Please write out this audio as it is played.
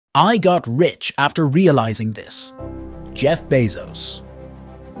I got rich after realizing this. Jeff Bezos.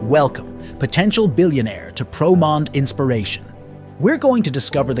 Welcome, potential billionaire, to Promond Inspiration. We're going to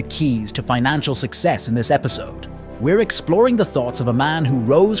discover the keys to financial success in this episode. We're exploring the thoughts of a man who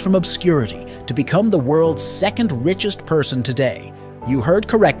rose from obscurity to become the world's second richest person today. You heard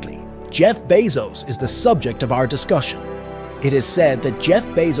correctly. Jeff Bezos is the subject of our discussion. It is said that Jeff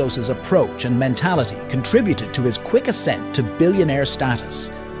Bezos' approach and mentality contributed to his quick ascent to billionaire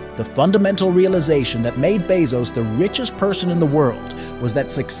status. The fundamental realization that made Bezos the richest person in the world was that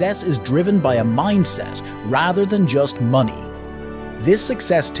success is driven by a mindset rather than just money. This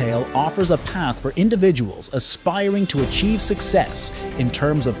success tale offers a path for individuals aspiring to achieve success in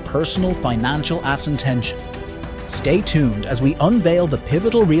terms of personal financial ascension. Stay tuned as we unveil the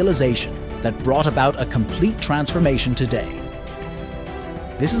pivotal realization that brought about a complete transformation today.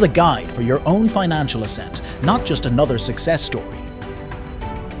 This is a guide for your own financial ascent, not just another success story.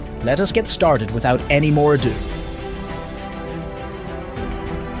 Let us get started without any more ado.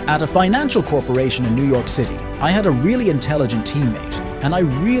 At a financial corporation in New York City, I had a really intelligent teammate, and I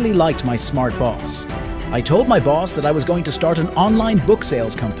really liked my smart boss. I told my boss that I was going to start an online book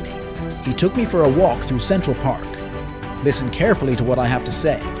sales company. He took me for a walk through Central Park, listened carefully to what I have to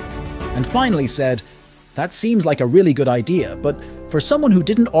say, and finally said, "That seems like a really good idea, but for someone who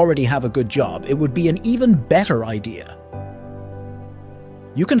didn't already have a good job, it would be an even better idea.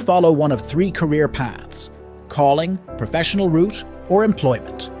 You can follow one of three career paths: calling, professional route, or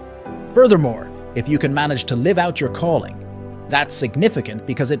employment. Furthermore, if you can manage to live out your calling, that's significant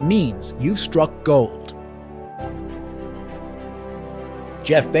because it means you've struck gold."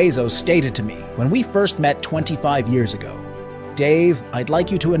 Jeff Bezos stated to me when we first met 25 years ago, "Dave, I'd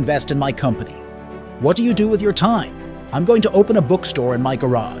like you to invest in my company. What do you do with your time?" "I'm going to open a bookstore in my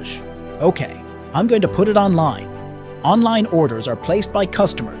garage." "Okay, I'm going to put it online. Online orders are placed by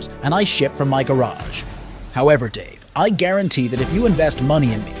customers and I ship from my garage. However, Dave, I guarantee that if you invest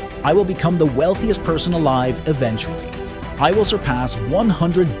money in me, I will become the wealthiest person alive eventually. I will surpass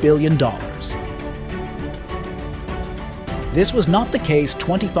 $100 billion. This was not the case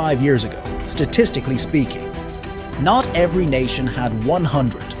 25 years ago, statistically speaking. Not every nation had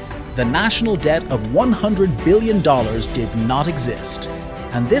 100. The national debt of $100 billion did not exist.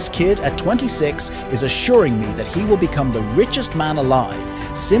 And this kid at 26 is assuring me that he will become the richest man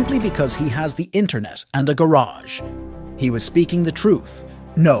alive simply because he has the internet and a garage. He was speaking the truth.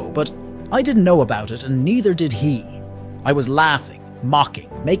 No, but I didn't know about it, and neither did he. I was laughing, mocking,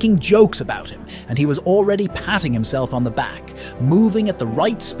 making jokes about him, and he was already patting himself on the back, moving at the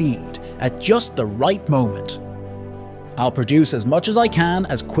right speed, at just the right moment. I'll produce as much as I can,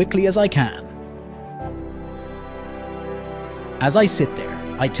 as quickly as I can. As I sit there,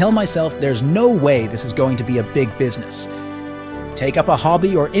 I tell myself there's no way this is going to be a big business. Take up a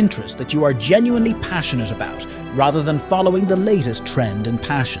hobby or interest that you are genuinely passionate about, rather than following the latest trend and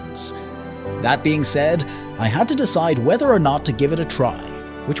passions. That being said, I had to decide whether or not to give it a try,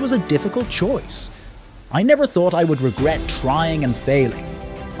 which was a difficult choice. I never thought I would regret trying and failing.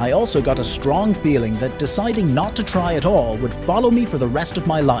 I also got a strong feeling that deciding not to try at all would follow me for the rest of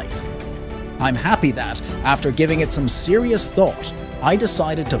my life. I'm happy that, after giving it some serious thought, I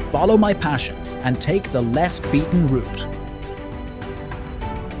decided to follow my passion and take the less beaten route.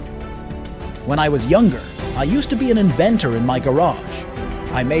 When I was younger, I used to be an inventor in my garage.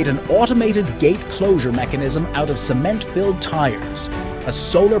 I made an automated gate closure mechanism out of cement-filled tires, a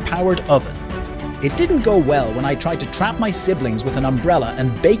solar-powered oven. It didn't go well when I tried to trap my siblings with an umbrella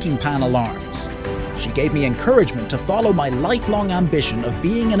and baking pan alarms. She gave me encouragement to follow my lifelong ambition of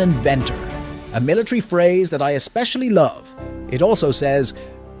being an inventor, a military phrase that I especially love. It also says,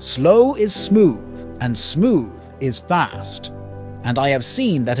 "Slow is smooth, and smooth is fast." And I have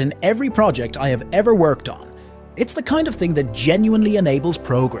seen that in every project I have ever worked on. It's the kind of thing that genuinely enables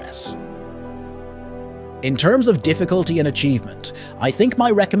progress. In terms of difficulty and achievement, I think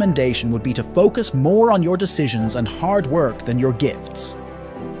my recommendation would be to focus more on your decisions and hard work than your gifts.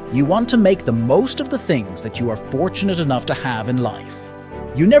 You want to make the most of the things that you are fortunate enough to have in life.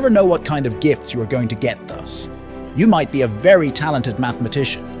 You never know what kind of gifts you are going to get thus. You might be a very talented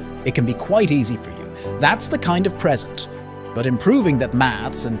mathematician. It can be quite easy for you. That's the kind of present. But improving that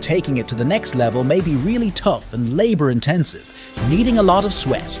maths and taking it to the next level may be really tough and labor-intensive, needing a lot of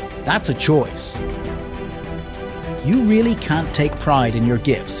sweat. That's a choice. You really can't take pride in your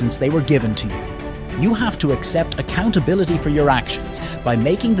gifts since they were given to you. You have to accept accountability for your actions by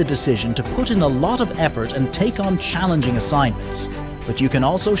making the decision to put in a lot of effort and take on challenging assignments, but you can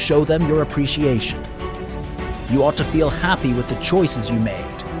also show them your appreciation. You ought to feel happy with the choices you made.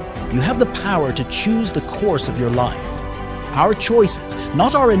 You have the power to choose the course of your life. Our choices,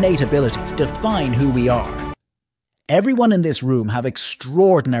 not our innate abilities, define who we are. Everyone in this room have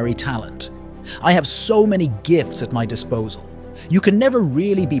extraordinary talent. I have so many gifts at my disposal. You can never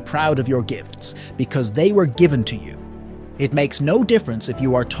really be proud of your gifts because they were given to you. It makes no difference if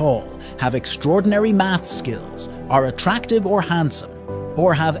you are tall, have extraordinary math skills, are attractive or handsome,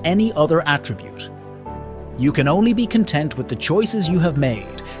 or have any other attribute. You can only be content with the choices you have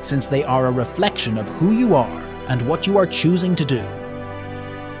made, since they are a reflection of who you are and what you are choosing to do.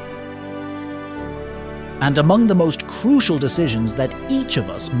 And among the most crucial decisions that each of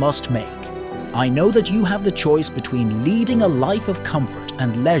us must make, I know that you have the choice between leading a life of comfort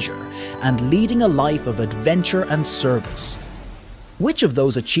and leisure and leading a life of adventure and service. Which of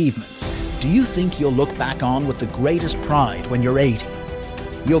those achievements do you think you'll look back on with the greatest pride when you're 80?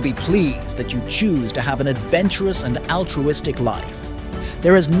 You'll be pleased that you choose to have an adventurous and altruistic life.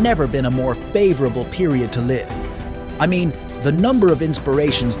 There has never been a more favorable period to live. I mean, the number of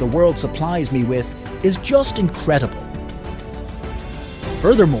inspirations the world supplies me with is just incredible.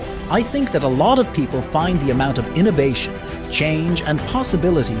 Furthermore, I think that a lot of people find the amount of innovation, change, and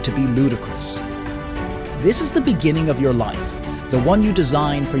possibility to be ludicrous. This is the beginning of your life, the one you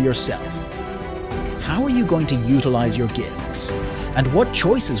design for yourself. How are you going to utilize your gifts? And what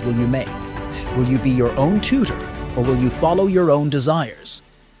choices will you make? Will you be your own tutor, or will you follow your own desires?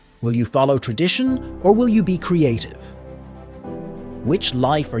 Will you follow tradition, or will you be creative? Which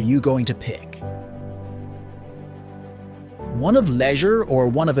life are you going to pick? One of leisure or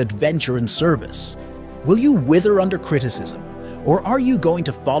one of adventure and service? Will you wither under criticism, or are you going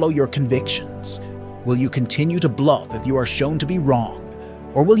to follow your convictions? Will you continue to bluff if you are shown to be wrong,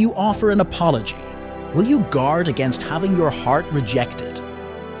 or will you offer an apology? Will you guard against having your heart rejected?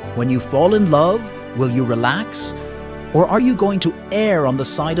 When you fall in love, will you relax, or are you going to err on the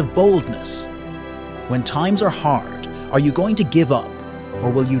side of boldness? When times are hard, are you going to give up, or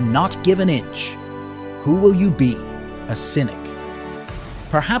will you not give an inch? Who will you be? A cynic?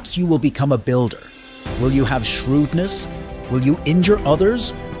 Perhaps you will become a builder. Will you have shrewdness? Will you injure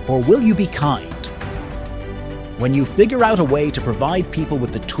others? Or will you be kind? When you figure out a way to provide people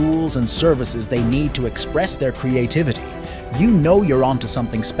with the tools and services they need to express their creativity, you know you're onto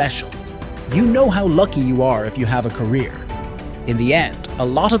something special. You know how lucky you are if you have a career. In the end, a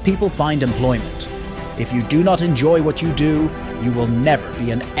lot of people find employment. If you do not enjoy what you do, you will never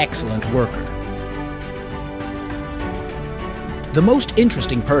be an excellent worker. The most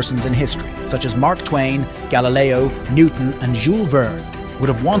interesting persons in history, such as Mark Twain, Galileo, Newton, and Jules Verne, would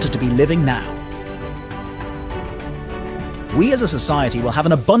have wanted to be living now. We as a society will have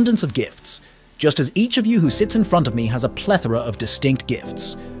an abundance of gifts, just as each of you who sits in front of me has a plethora of distinct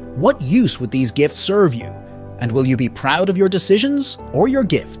gifts. What use would these gifts serve you? And will you be proud of your decisions or your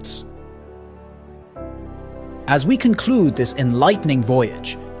gifts? As we conclude this enlightening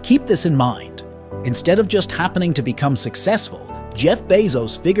voyage, keep this in mind. Instead of just happening to become successful, Jeff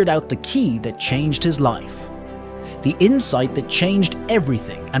Bezos figured out the key that changed his life. The insight that changed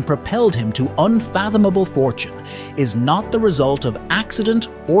everything and propelled him to unfathomable fortune is not the result of accident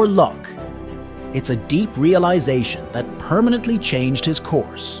or luck. It's a deep realization that permanently changed his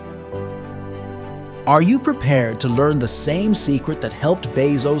course. Are you prepared to learn the same secret that helped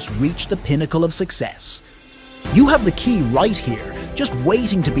Bezos reach the pinnacle of success? You have the key right here, just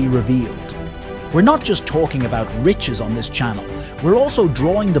waiting to be revealed. We're not just talking about riches on this channel, we're also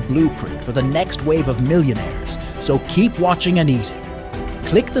drawing the blueprint for the next wave of millionaires, so keep watching and eating.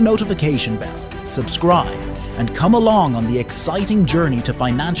 Click the notification bell, subscribe, and come along on the exciting journey to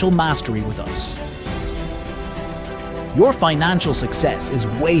financial mastery with us. Your financial success is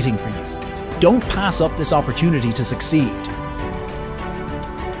waiting for you. Don't pass up this opportunity to succeed.